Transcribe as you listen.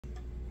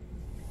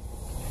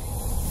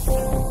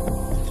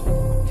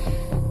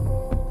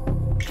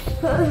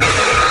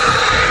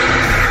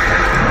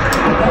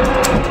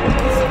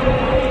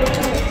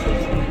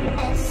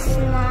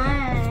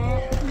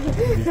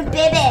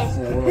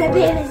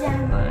Where's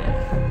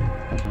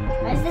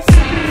the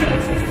sun?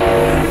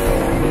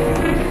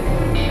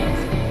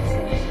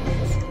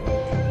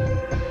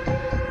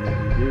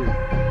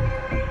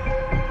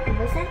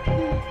 What's that?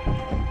 Pink.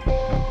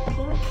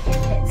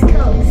 It's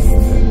coast.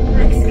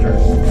 Mexico.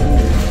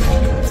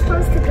 It's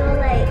supposed to go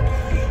like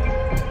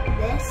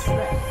this,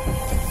 but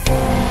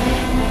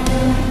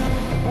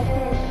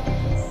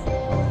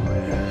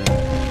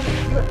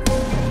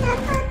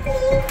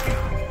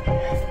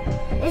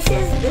this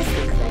looks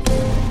like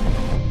it.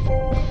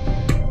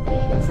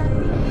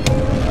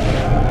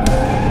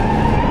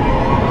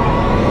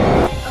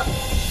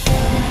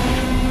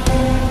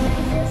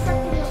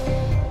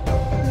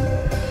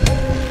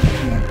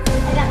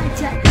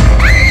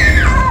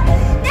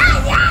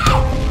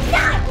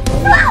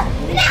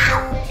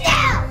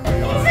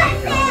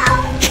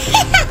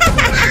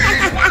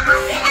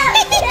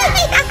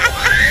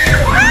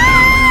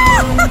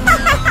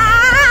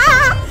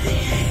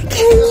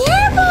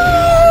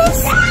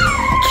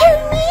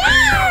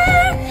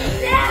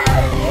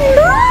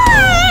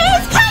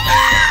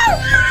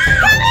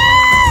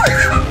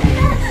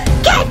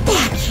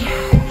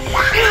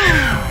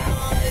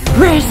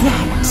 Where's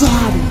that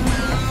daddy?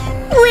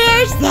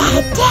 Where's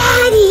that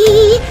daddy?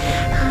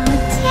 Oh,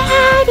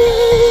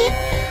 daddy,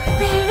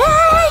 where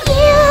are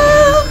you?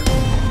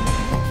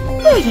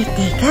 Where did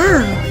they go?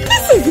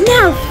 This is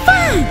no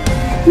fun.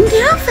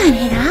 No fun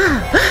at all.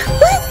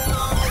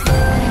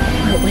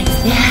 What was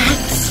that?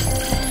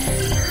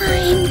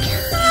 I'm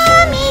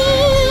coming.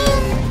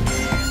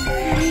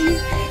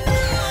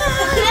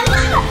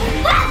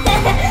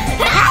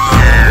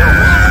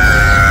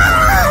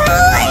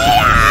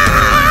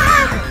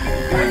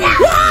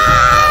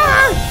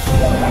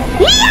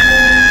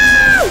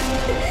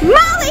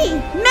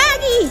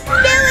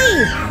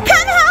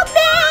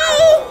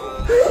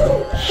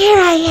 Here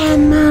I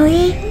am,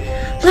 Molly.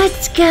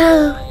 Let's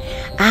go.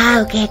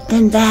 I'll get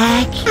them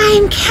back.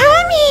 I'm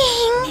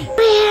coming.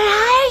 Where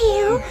are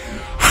you?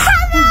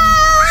 Hello?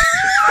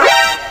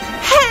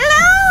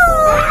 Hello?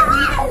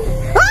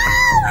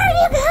 Oh, where are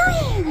you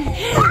going?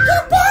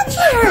 Get back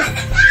here.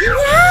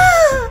 No.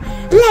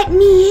 Let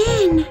me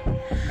in.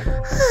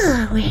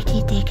 Oh, where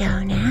did they go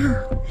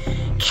now?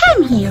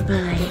 Come here,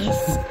 boys.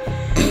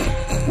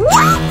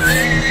 What?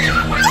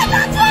 Get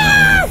back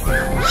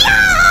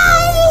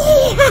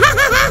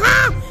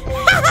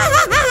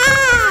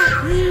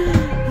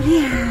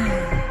here!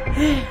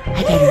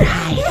 I better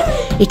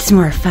hide. It's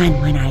more fun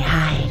when I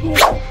hide.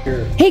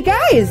 Hey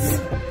guys,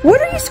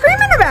 what are you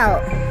screaming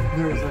about?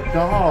 There was a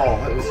doll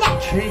that was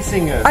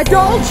chasing us. A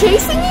doll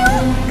chasing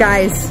you?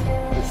 Guys,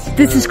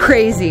 this is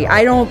crazy.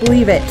 I don't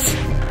believe it.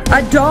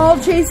 A doll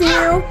chasing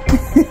you?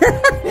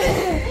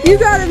 You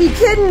gotta be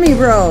kidding me,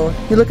 bro.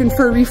 You looking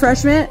for a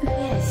refreshment?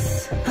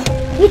 Yes.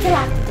 Need to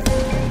lock the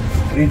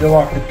door. We need to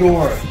lock the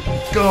door.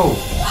 Let's go.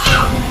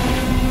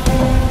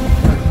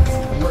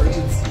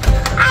 Emergency.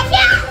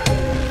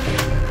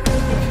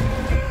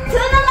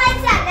 Turn the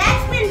lights out.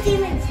 That's when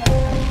demons hit.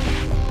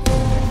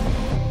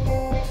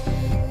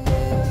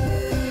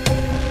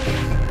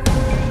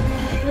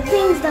 The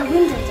things the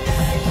windows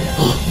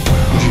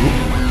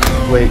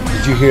are. Wait,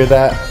 did you hear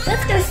that?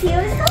 Let's go see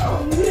what's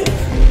home.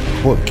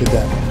 What could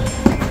that be?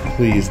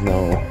 Please, no.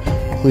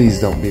 Please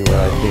don't be what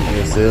I think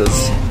this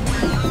is.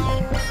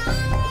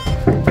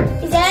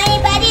 Is there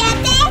anybody out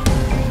there?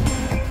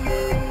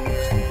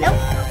 Nope.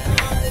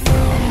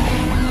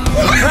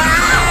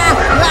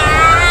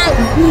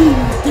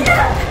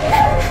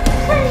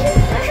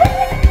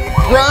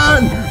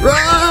 Run!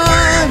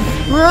 Run!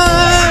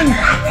 Run!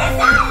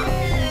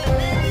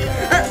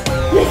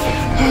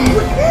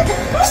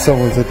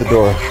 Someone's at the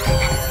door.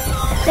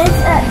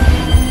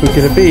 Who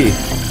can it be?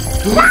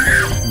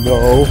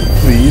 No,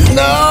 please,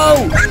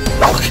 no!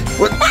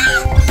 What?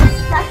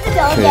 Lock the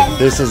door Okay, again.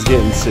 this is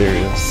getting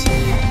serious.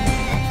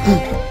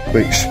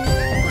 Wait, shh.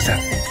 What was that?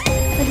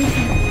 What is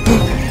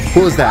it?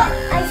 What was that?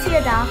 I see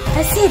a doll.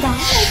 I see a doll.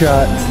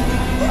 Shut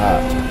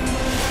up.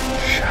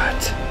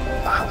 Shut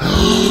up.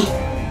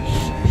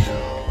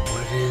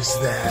 What is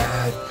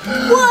that?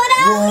 What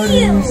are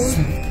you?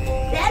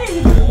 That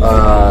is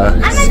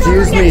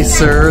Excuse me,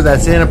 sir.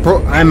 That's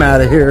inappropriate. I'm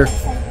out of here.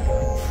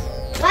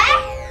 What?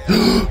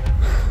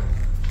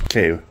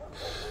 Okay.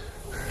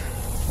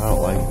 I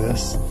don't like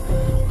this.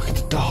 Look at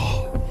the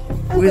doll.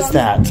 Who is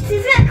that?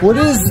 What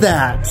is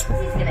that? She's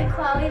gonna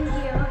crawl in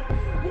here.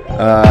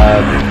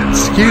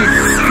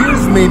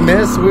 Excuse me,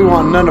 miss. We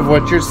want none of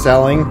what you're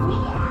selling.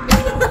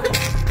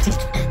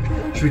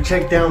 Should we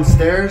check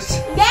downstairs?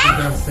 Yeah.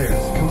 Downstairs.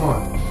 Come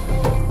on.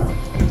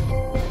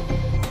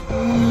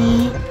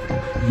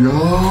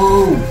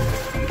 Yo!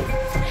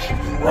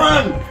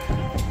 Run!